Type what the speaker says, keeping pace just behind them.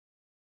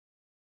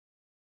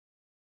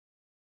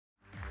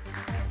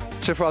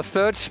So for our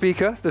third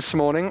speaker this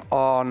morning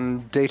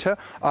on data,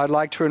 I'd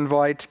like to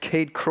invite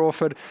Kate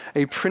Crawford,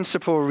 a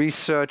principal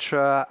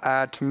researcher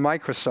at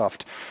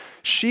Microsoft.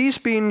 She's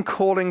been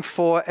calling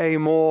for a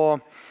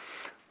more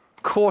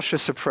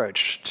cautious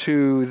approach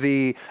to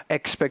the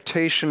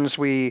expectations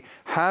we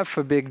have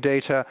for big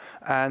data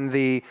and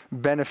the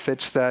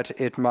benefits that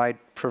it might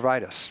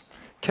provide us.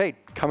 Kate,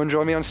 come and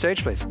join me on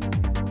stage, please.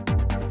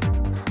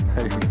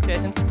 Thanks,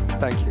 Jason.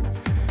 Thank you.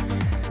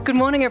 Good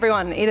morning,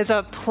 everyone. It is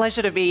a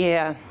pleasure to be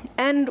here.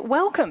 And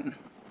welcome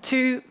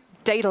to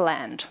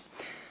Dataland,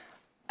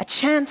 a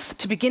chance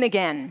to begin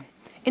again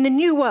in a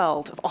new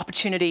world of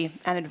opportunity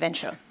and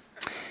adventure.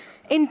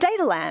 In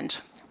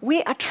Dataland,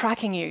 we are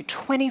tracking you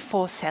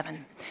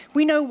 24/7.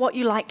 We know what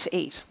you like to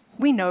eat.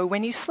 We know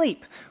when you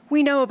sleep.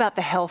 We know about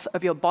the health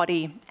of your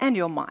body and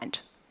your mind.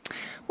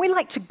 We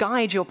like to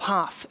guide your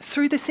path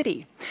through the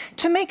city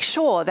to make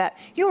sure that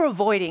you're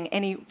avoiding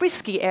any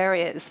risky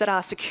areas that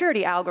our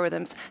security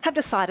algorithms have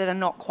decided are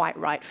not quite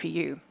right for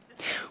you.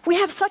 We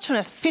have such an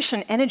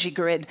efficient energy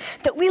grid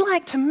that we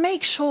like to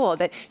make sure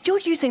that you're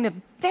using the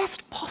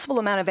best possible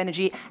amount of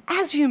energy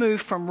as you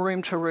move from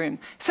room to room,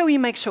 so we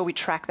make sure we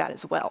track that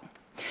as well.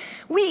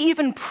 We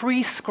even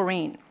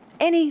pre-screen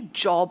any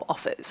job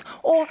offers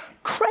or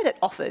credit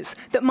offers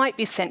that might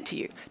be sent to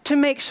you to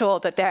make sure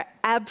that they're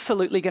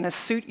absolutely going to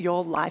suit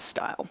your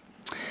lifestyle.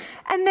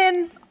 And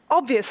then,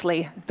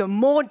 obviously, the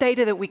more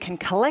data that we can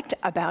collect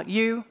about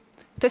you,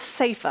 the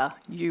safer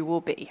you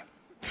will be.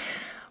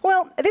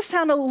 Well, this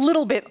sounds a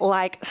little bit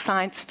like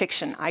science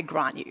fiction, I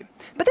grant you.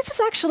 But this is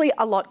actually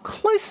a lot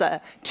closer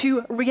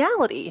to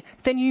reality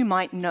than you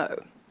might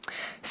know.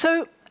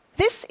 So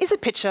this is a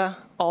picture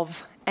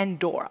of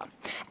Andorra.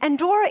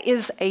 Andorra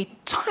is a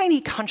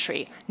tiny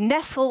country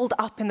nestled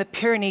up in the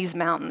Pyrenees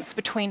Mountains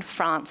between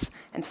France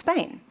and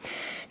Spain.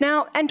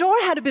 Now,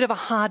 Andorra had a bit of a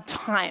hard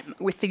time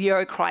with the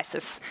euro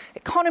crisis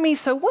economy,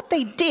 so what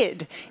they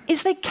did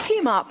is they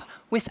came up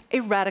with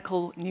a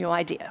radical new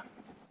idea.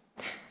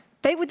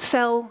 They would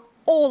sell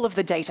all of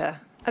the data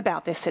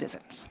about their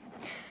citizens.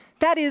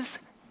 That is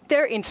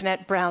their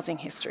internet browsing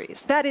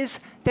histories. That is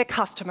their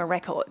customer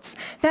records.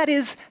 That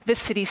is the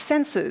city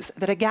sensors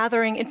that are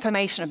gathering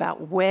information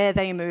about where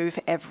they move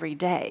every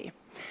day.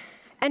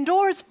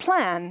 Andorra's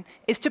plan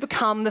is to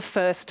become the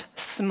first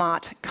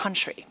smart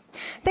country.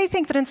 They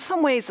think that in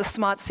some ways the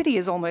smart city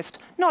is almost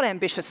not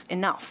ambitious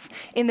enough.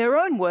 In their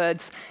own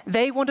words,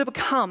 they want to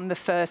become the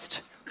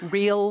first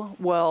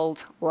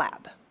real-world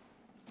lab.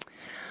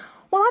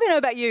 Well, I don't know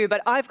about you, but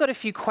I've got a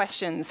few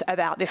questions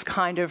about this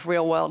kind of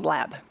real-world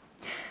lab.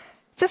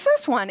 The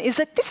first one is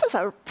that this is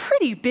a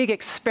pretty big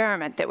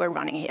experiment that we're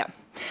running here.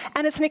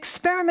 And it's an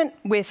experiment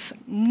with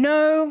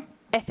no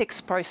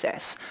ethics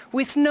process,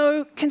 with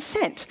no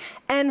consent,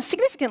 and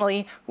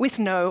significantly, with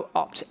no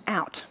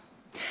opt-out.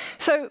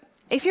 So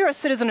if you're a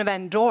citizen of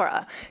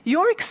Andorra,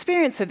 your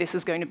experience of this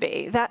is going to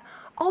be that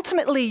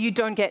ultimately, you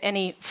don't get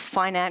any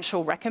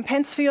financial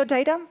recompense for your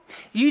data,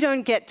 you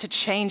don't get to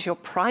change your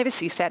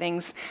privacy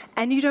settings,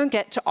 and you don't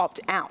get to opt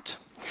out.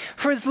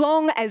 For as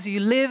long as you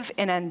live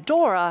in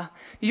Andorra,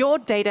 your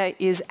data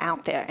is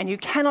out there, and you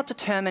cannot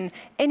determine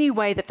any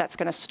way that that's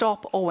going to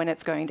stop or when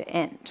it's going to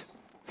end.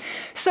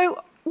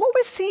 So what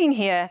we're seeing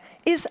here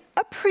is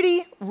a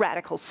pretty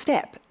radical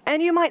step,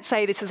 and you might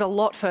say this is a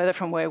lot further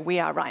from where we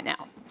are right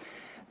now.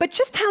 But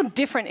just how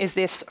different is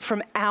this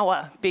from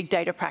our big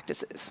data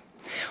practices?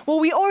 Well,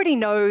 we already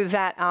know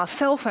that our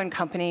cell phone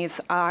companies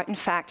are, in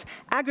fact,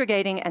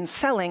 aggregating and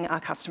selling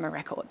our customer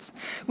records.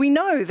 We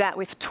know that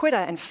with Twitter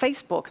and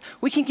Facebook,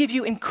 we can give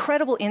you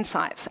incredible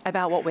insights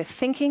about what we're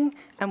thinking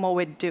and what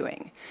we're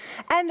doing.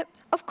 And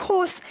of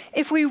course,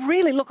 if we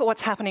really look at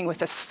what's happening with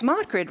the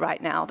smart grid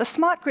right now, the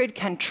smart grid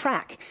can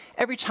track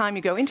every time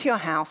you go into your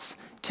house,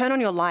 turn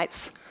on your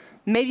lights,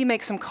 maybe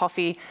make some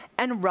coffee,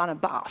 and run a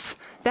bath.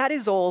 That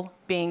is all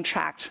being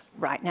tracked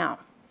right now.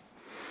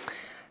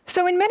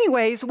 So in many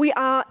ways, we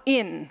are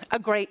in a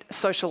great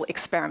social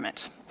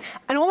experiment.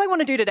 And all I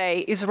want to do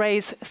today is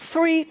raise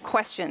 3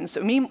 questions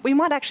that we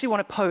might actually want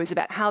to pose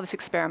about how this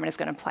experiment is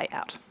going to play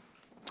out.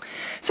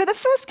 So the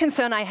first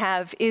concern I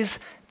have is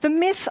the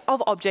myth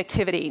of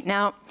objectivity.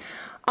 Now,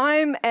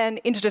 I'm an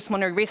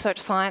interdisciplinary research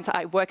science.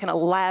 I work in a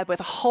lab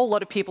with a whole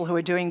lot of people who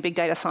are doing big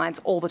data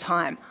science all the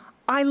time.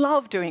 I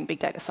love doing big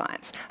data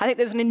science. I think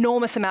there's an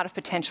enormous amount of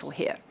potential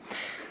here.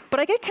 But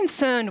I get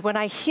concerned when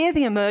I hear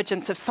the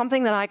emergence of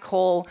something that I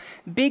call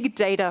big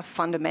data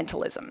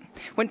fundamentalism.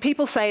 When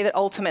people say that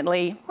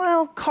ultimately,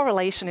 well,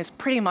 correlation is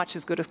pretty much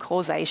as good as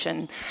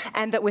causation,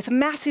 and that with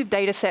massive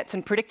data sets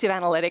and predictive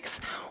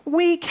analytics,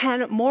 we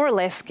can more or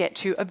less get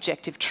to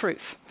objective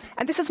truth.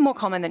 And this is more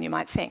common than you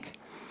might think.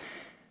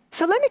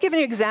 So let me give you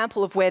an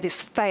example of where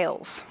this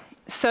fails.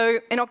 So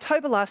in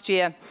October last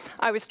year,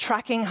 I was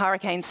tracking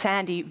Hurricane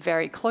Sandy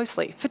very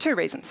closely for 2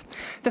 reasons.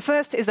 The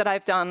first is that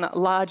I've done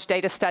large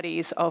data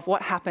studies of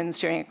what happens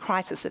during a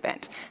crisis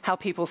event, how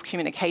people's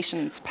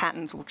communications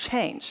patterns will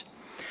change.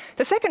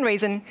 The second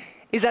reason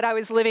is that I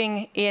was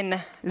living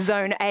in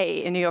Zone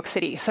A in New York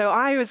City. So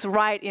I was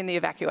right in the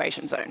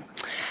evacuation zone.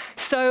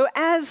 So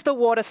as the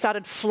water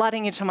started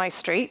flooding into my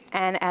street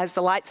and as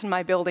the lights in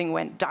my building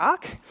went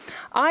dark,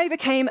 I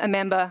became a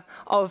member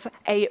of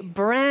a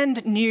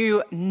brand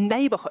new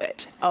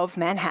neighborhood of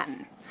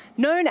Manhattan,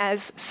 known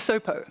as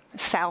SoPo,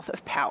 South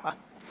of Power.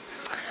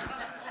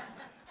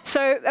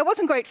 So that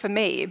wasn't great for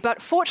me,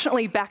 but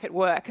fortunately back at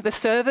work, the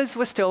servers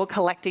were still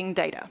collecting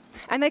data,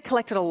 and they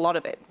collected a lot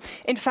of it.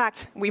 In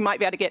fact, we might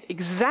be able to get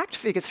exact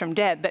figures from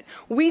Deb, but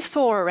we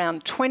saw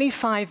around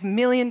 25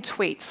 million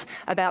tweets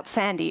about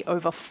Sandy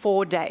over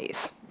 4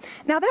 days.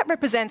 Now that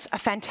represents a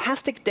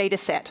fantastic data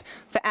set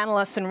for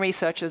analysts and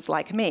researchers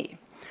like me.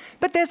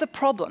 But there's a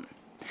problem.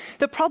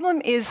 The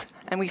problem is,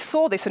 and we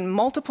saw this in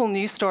multiple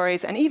news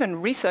stories and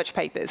even research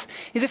papers,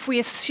 is if we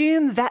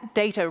assume that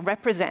data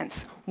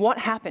represents what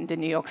happened in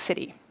New York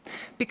City.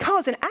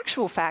 Because in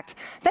actual fact,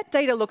 that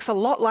data looks a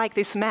lot like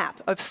this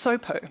map of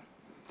SoPo.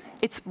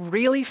 It's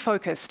really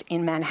focused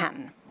in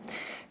Manhattan.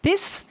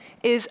 This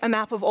is a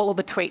map of all of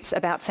the tweets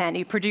about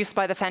Sandy produced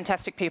by the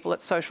fantastic people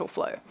at Social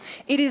Flow.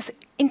 It is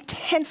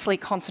intensely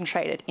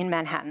concentrated in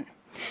Manhattan.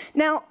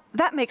 Now,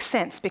 that makes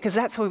sense because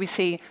that's where we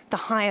see the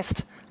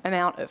highest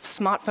amount of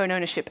smartphone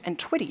ownership and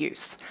Twitter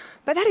use.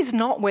 But that is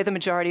not where the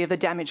majority of the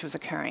damage was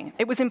occurring.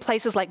 It was in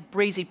places like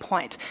Breezy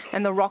Point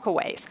and the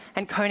Rockaways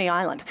and Coney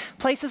Island,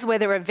 places where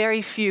there are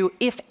very few,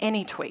 if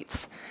any,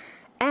 tweets.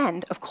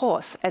 And, of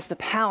course, as the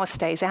power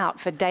stays out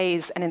for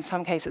days and in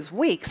some cases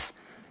weeks,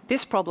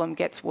 this problem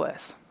gets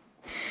worse.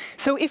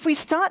 So if we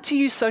start to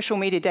use social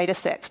media data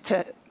sets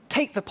to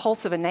take the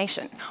pulse of a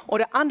nation, or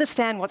to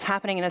understand what's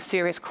happening in a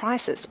serious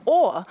crisis,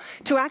 or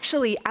to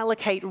actually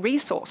allocate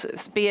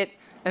resources, be it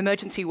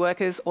emergency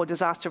workers or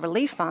disaster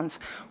relief funds,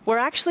 we're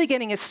actually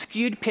getting a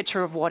skewed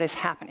picture of what is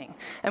happening.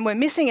 And we're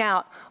missing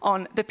out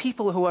on the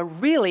people who are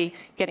really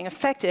getting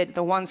affected,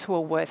 the ones who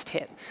are worst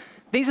hit.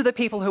 These are the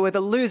people who are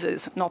the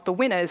losers, not the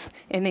winners,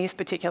 in these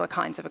particular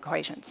kinds of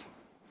equations.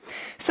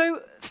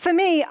 So for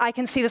me, I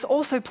can see this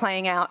also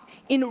playing out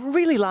in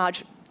really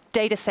large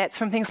data sets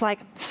from things like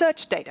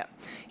search data.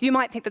 You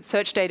might think that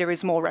search data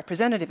is more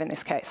representative in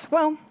this case.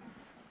 Well,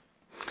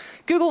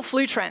 Google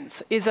Flu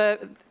Trends is a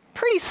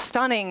pretty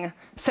stunning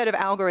set of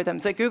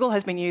algorithms that Google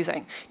has been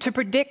using to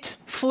predict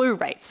flu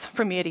rates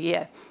from year to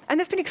year. And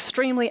they've been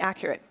extremely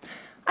accurate.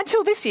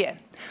 Until this year,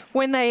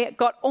 when they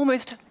got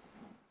almost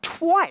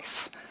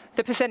twice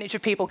the percentage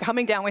of people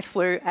coming down with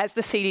flu as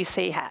the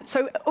CDC had.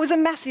 So it was a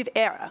massive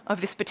error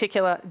of this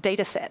particular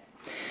data set.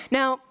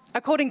 Now,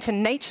 according to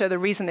Nature, the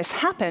reason this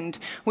happened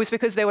was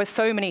because there were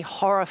so many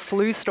horror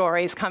flu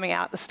stories coming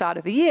out at the start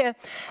of the year,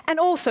 and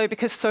also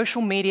because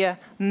social media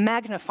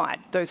magnified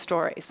those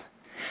stories.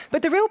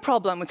 But the real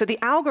problem was that the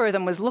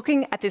algorithm was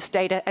looking at this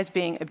data as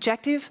being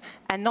objective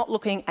and not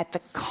looking at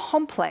the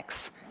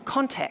complex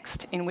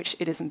context in which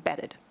it is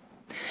embedded.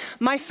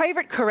 My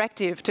favorite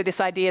corrective to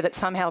this idea that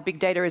somehow big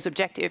data is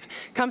objective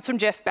comes from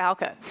Jeff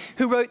Bowker,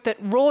 who wrote that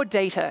raw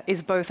data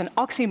is both an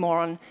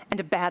oxymoron and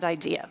a bad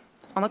idea.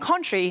 On the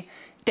contrary,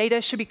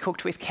 data should be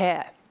cooked with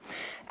care.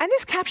 And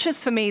this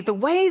captures for me the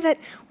way that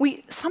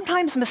we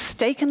sometimes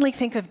mistakenly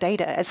think of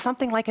data as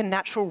something like a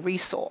natural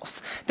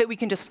resource that we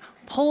can just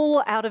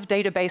pull out of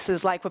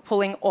databases like we're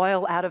pulling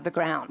oil out of the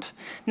ground.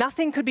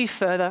 Nothing could be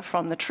further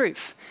from the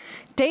truth.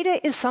 Data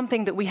is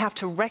something that we have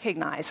to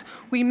recognize.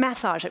 We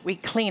massage it, we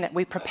clean it,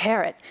 we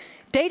prepare it.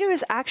 Data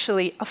is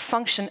actually a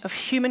function of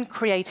human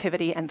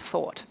creativity and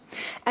thought.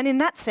 And in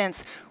that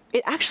sense,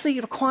 it actually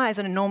requires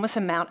an enormous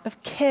amount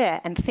of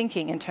care and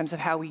thinking in terms of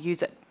how we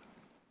use it.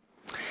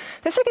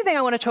 The second thing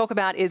I want to talk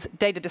about is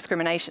data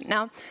discrimination.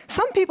 Now,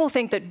 some people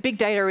think that big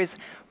data is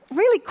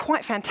really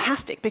quite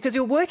fantastic because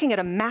you're working at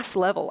a mass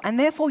level and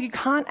therefore you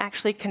can't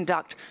actually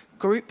conduct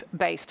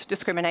group-based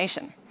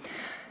discrimination.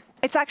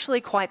 It's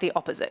actually quite the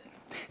opposite.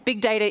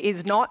 Big data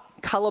is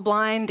not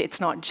colorblind, it's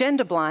not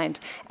gender blind,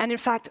 and in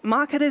fact,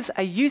 marketers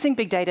are using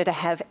big data to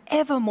have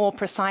ever more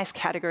precise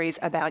categories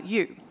about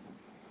you.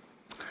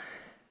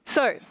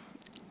 So,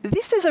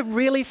 this is a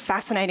really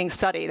fascinating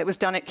study that was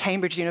done at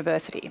Cambridge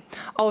University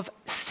of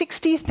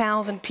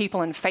 60,000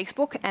 people in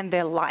Facebook and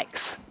their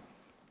likes.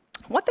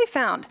 What they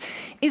found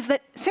is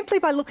that simply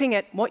by looking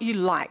at what you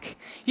like,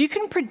 you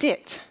can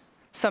predict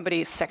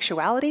somebody's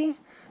sexuality,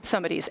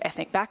 somebody's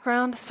ethnic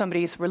background,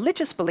 somebody's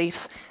religious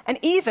beliefs, and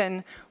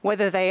even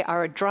whether they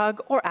are a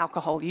drug or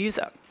alcohol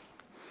user.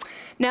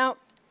 Now,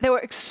 they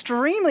were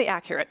extremely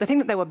accurate. The thing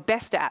that they were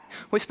best at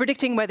was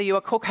predicting whether you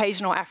were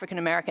Caucasian or African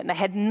American. They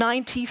had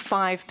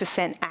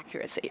 95%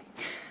 accuracy.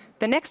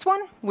 The next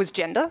one was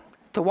gender.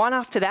 The one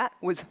after that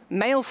was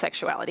male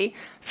sexuality.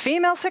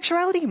 Female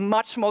sexuality,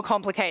 much more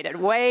complicated,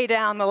 way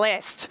down the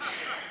list.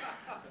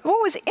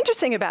 What was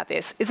interesting about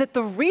this is that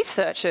the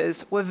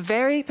researchers were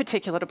very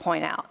particular to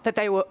point out that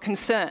they were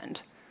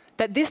concerned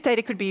that this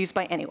data could be used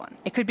by anyone.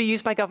 It could be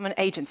used by government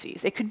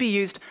agencies. It could be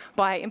used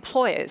by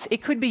employers.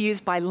 It could be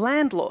used by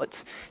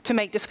landlords to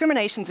make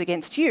discriminations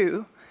against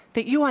you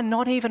that you are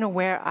not even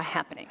aware are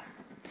happening.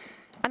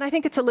 And I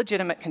think it's a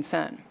legitimate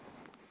concern.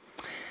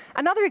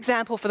 Another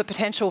example for the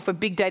potential for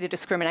big data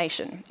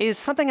discrimination is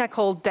something I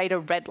call data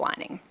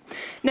redlining.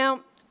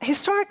 Now,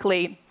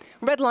 historically,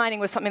 redlining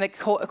was something that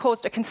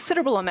caused a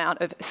considerable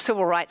amount of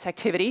civil rights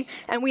activity,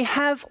 and we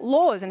have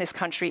laws in this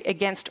country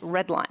against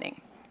redlining.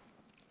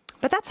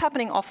 But that's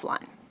happening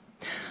offline.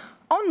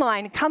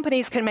 Online,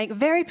 companies can make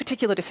very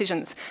particular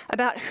decisions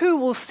about who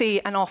will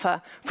see an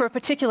offer for a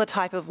particular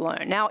type of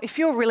loan. Now, if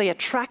you're really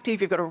attractive,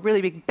 you've got a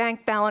really big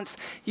bank balance,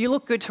 you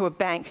look good to a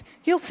bank,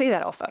 you'll see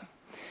that offer.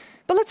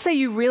 But let's say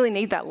you really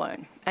need that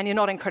loan and you're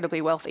not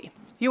incredibly wealthy.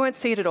 You won't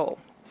see it at all.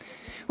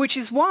 Which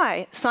is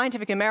why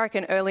Scientific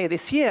American earlier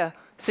this year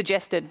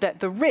suggested that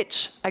the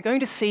rich are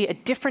going to see a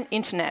different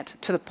internet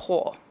to the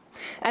poor.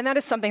 And that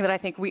is something that I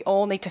think we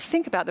all need to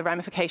think about the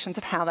ramifications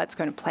of how that's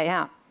going to play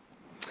out.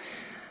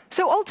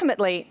 So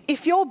ultimately,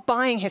 if your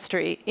buying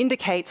history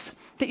indicates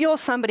that you're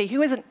somebody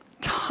who isn't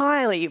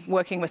entirely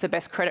working with the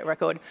best credit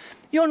record,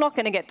 you're not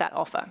going to get that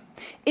offer.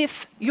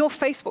 If your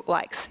Facebook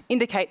likes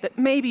indicate that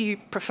maybe you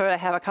prefer to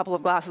have a couple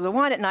of glasses of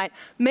wine at night,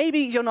 maybe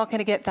you're not going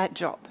to get that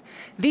job.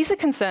 These are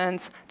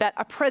concerns that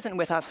are present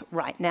with us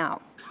right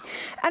now.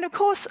 And of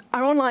course,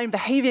 our online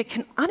behavior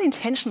can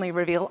unintentionally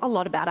reveal a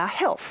lot about our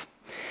health.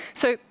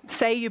 So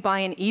say you buy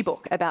an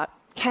ebook about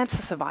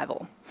cancer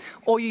survival,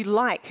 or you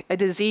like a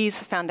disease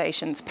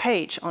foundation's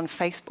page on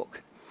Facebook.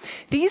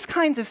 These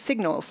kinds of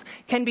signals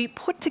can be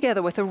put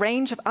together with a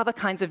range of other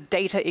kinds of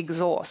data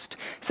exhaust.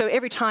 So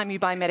every time you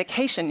buy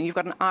medication, you've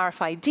got an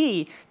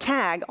RFID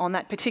tag on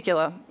that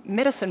particular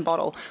medicine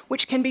bottle,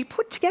 which can be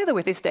put together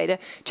with this data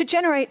to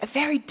generate a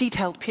very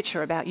detailed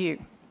picture about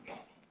you.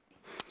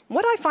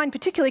 What I find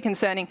particularly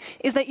concerning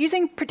is that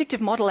using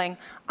predictive modeling,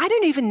 I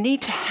don't even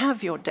need to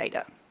have your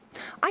data.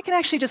 I can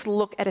actually just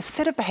look at a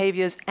set of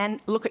behaviors and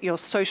look at your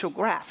social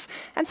graph,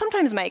 and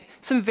sometimes make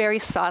some very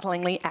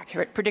startlingly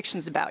accurate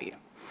predictions about you.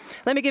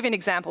 Let me give you an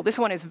example. This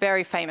one is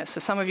very famous, so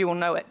some of you will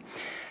know it.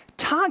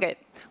 Target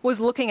was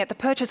looking at the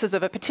purchases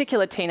of a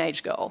particular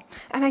teenage girl,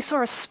 and they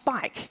saw a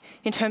spike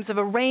in terms of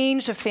a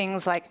range of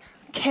things like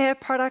care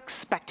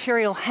products,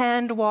 bacterial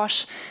hand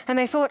wash, and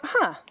they thought,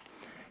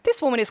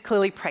 this woman is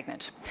clearly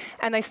pregnant.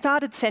 And they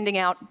started sending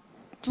out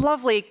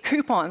lovely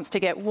coupons to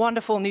get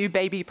wonderful new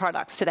baby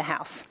products to the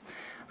house.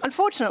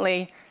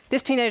 Unfortunately,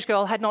 this teenage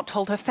girl had not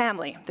told her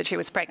family that she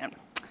was pregnant.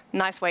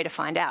 Nice way to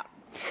find out.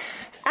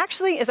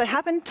 Actually, as it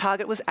happened,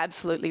 Target was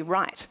absolutely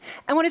right.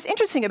 And what is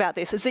interesting about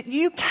this is that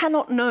you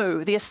cannot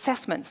know the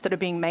assessments that are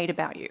being made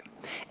about you.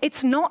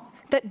 It's not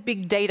that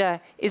big data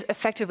is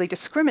effectively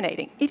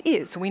discriminating. It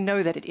is. We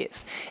know that it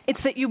is.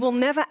 It's that you will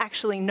never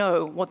actually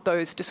know what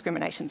those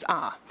discriminations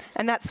are.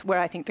 And that's where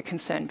I think the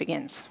concern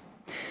begins.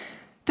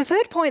 The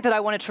third point that I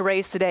wanted to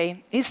raise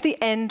today is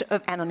the end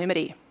of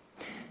anonymity.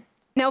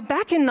 Now,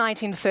 back in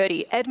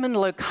 1930, Edmond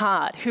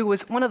Locard, who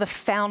was one of the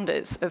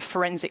founders of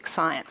forensic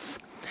science,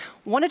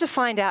 wanted to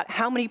find out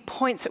how many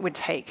points it would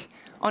take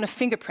on a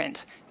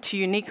fingerprint to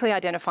uniquely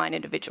identify an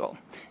individual.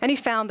 And he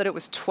found that it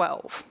was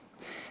 12.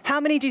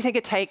 How many do you think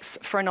it takes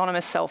for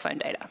anonymous cell phone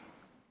data?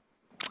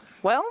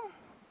 Well,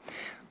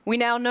 we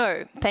now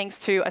know, thanks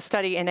to a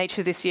study in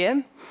Nature this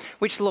year,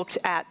 which looked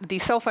at the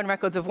cell phone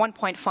records of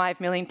 1.5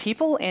 million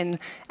people in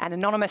an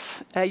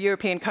anonymous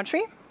European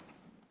country.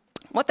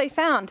 What they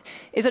found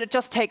is that it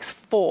just takes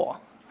four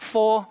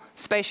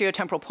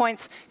spatiotemporal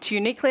points to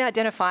uniquely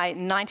identify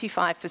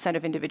 95%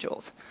 of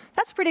individuals.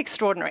 That's pretty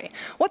extraordinary.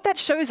 What that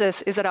shows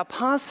us is that our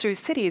paths through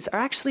cities are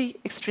actually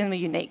extremely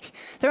unique.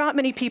 There aren't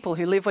many people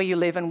who live where you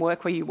live and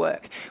work where you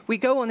work. We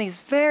go on these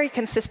very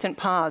consistent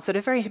paths that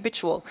are very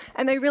habitual,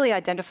 and they really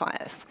identify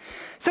us.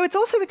 So it's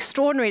also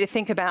extraordinary to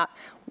think about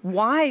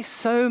why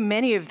so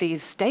many of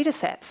these data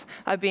sets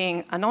are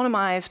being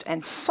anonymized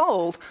and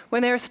sold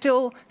when there is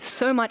still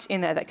so much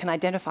in there that can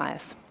identify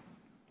us.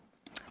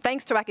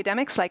 Thanks to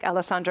academics like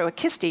Alessandro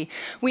Acquisti,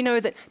 we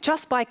know that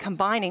just by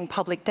combining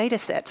public data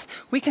sets,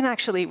 we can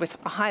actually, with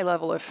a high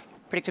level of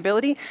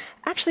predictability,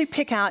 actually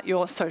pick out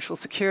your social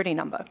security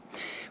number.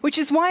 Which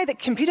is why the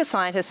computer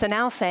scientists are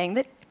now saying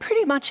that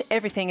pretty much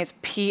everything is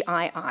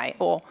PII,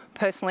 or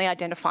personally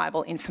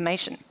identifiable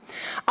information.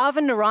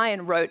 Arvind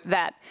Narayan wrote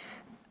that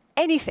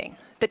anything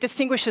that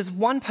distinguishes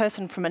one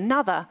person from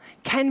another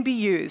can be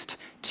used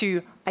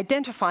to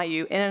identify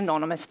you in an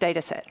anonymous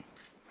data set.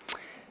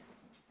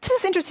 This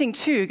is interesting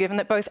too, given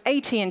that both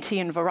AT&T and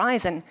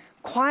Verizon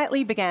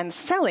quietly began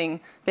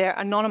selling their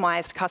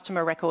anonymized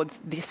customer records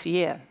this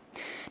year.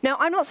 Now,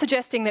 I'm not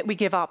suggesting that we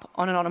give up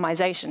on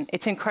anonymization.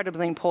 It's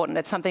incredibly important.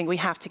 It's something we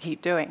have to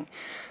keep doing.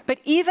 But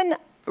even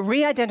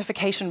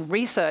re-identification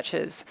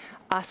researchers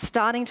are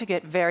starting to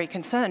get very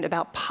concerned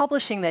about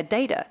publishing their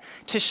data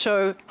to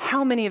show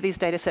how many of these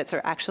data sets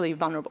are actually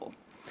vulnerable.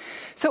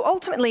 So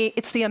ultimately,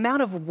 it's the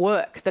amount of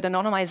work that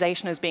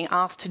anonymization is being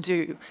asked to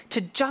do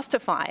to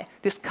justify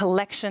this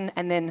collection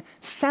and then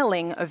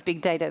selling of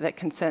big data that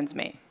concerns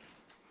me.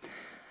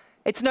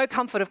 It's no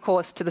comfort, of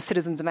course, to the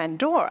citizens of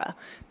Andorra,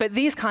 but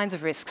these kinds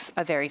of risks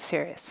are very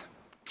serious.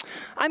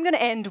 I'm going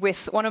to end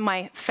with one of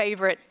my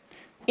favorite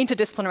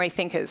interdisciplinary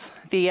thinkers,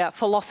 the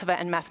philosopher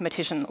and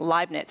mathematician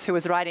Leibniz, who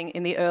was writing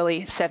in the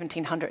early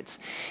 1700s.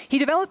 He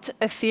developed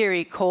a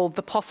theory called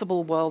the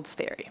possible worlds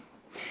theory.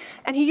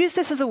 And he used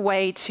this as a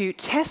way to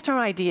test our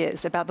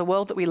ideas about the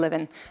world that we live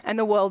in and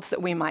the worlds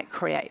that we might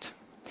create.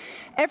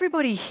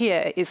 Everybody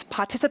here is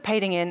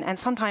participating in and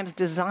sometimes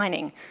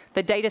designing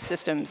the data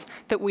systems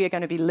that we are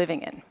going to be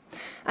living in.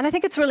 And I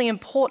think it's really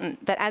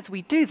important that as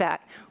we do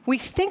that, we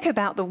think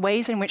about the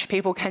ways in which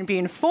people can be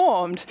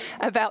informed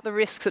about the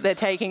risks that they're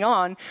taking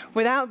on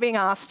without being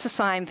asked to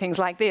sign things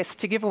like this,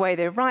 to give away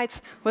their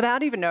rights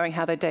without even knowing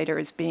how their data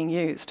is being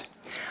used.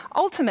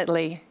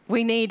 Ultimately,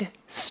 we need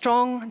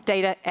strong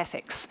data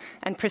ethics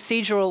and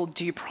procedural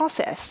due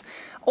process,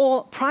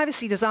 or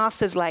privacy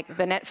disasters like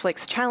the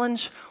Netflix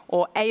challenge,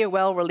 or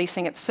AOL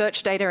releasing its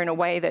search data in a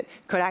way that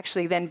could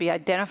actually then be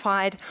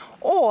identified,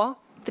 or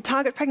the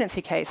Target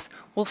pregnancy case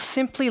will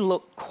simply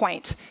look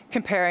quaint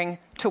comparing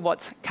to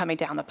what's coming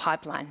down the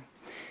pipeline.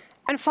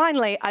 And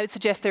finally, I would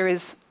suggest there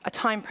is a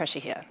time pressure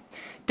here.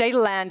 Data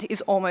land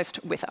is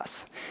almost with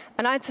us.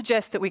 And I'd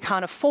suggest that we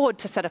can't afford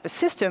to set up a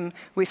system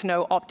with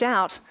no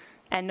opt-out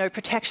and no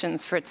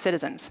protections for its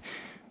citizens.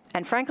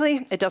 And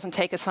frankly, it doesn't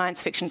take a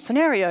science fiction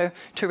scenario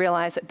to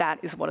realize that that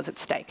is what is at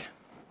stake.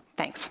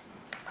 Thanks.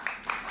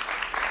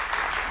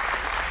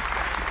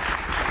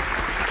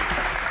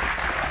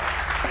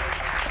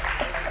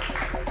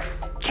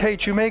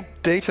 Kate, you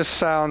make data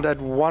sound at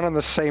one and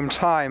the same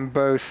time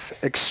both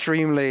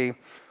extremely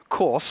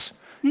coarse,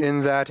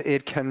 in that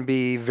it can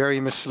be very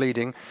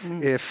misleading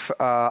if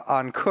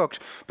uncooked,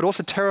 but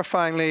also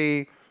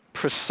terrifyingly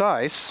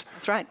precise.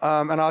 That's right.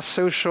 And our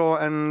social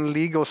and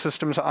legal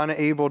systems are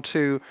unable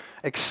to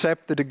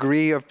accept the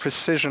degree of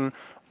precision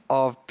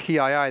of PII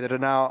that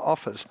it now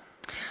offers.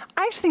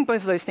 I actually think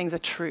both of those things are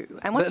true.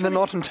 And they're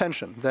not in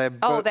tension. They're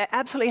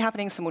absolutely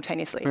happening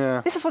simultaneously.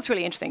 Yeah. This is what's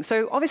really interesting.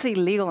 So obviously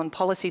legal and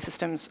policy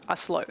systems are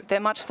slow. They're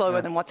much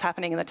slower than what's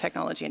happening in the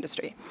technology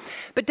industry.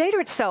 But data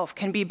itself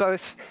can be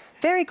both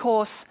very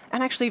coarse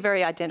and actually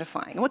very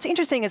identifying. And what's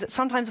interesting is that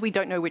sometimes we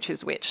don't know which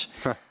is which.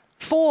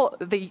 For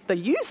the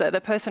user,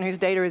 the person whose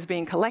data is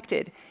being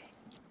collected,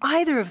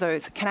 either of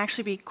those can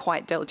actually be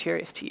quite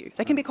deleterious to you.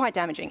 They can be quite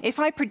damaging. If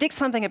I predict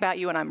something about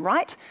you and I'm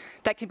right,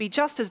 that can be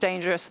just as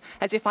dangerous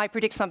as if I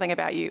predict something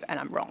about you and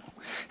I'm wrong.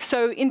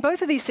 So in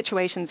both of these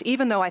situations,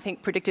 even though I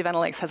think predictive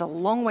analytics has a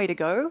long way to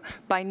go,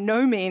 by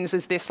no means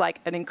is this like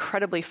an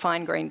incredibly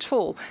fine-grained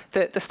tool.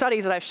 The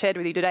studies that I've shared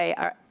with you today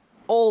are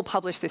all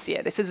published this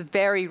year. This is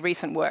very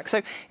recent work.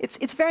 So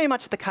it's very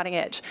much at the cutting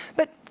edge.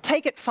 But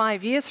take it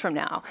 5 years from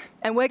now,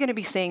 and we're going to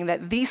be seeing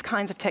that these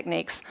kinds of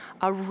techniques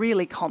are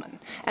really common.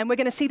 And we're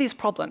going to see these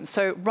problems.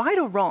 So right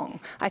or wrong,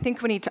 I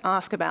think we need to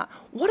ask about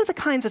what are the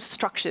kinds of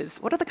structures,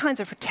 what are the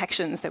kinds of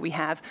protections that we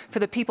have for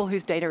the people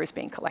whose data is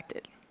being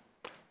collected.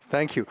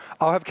 Thank you.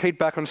 I'll have Kate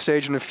back on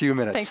stage in a few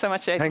minutes. Thanks so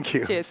much, Jason. Thank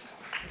you. Cheers.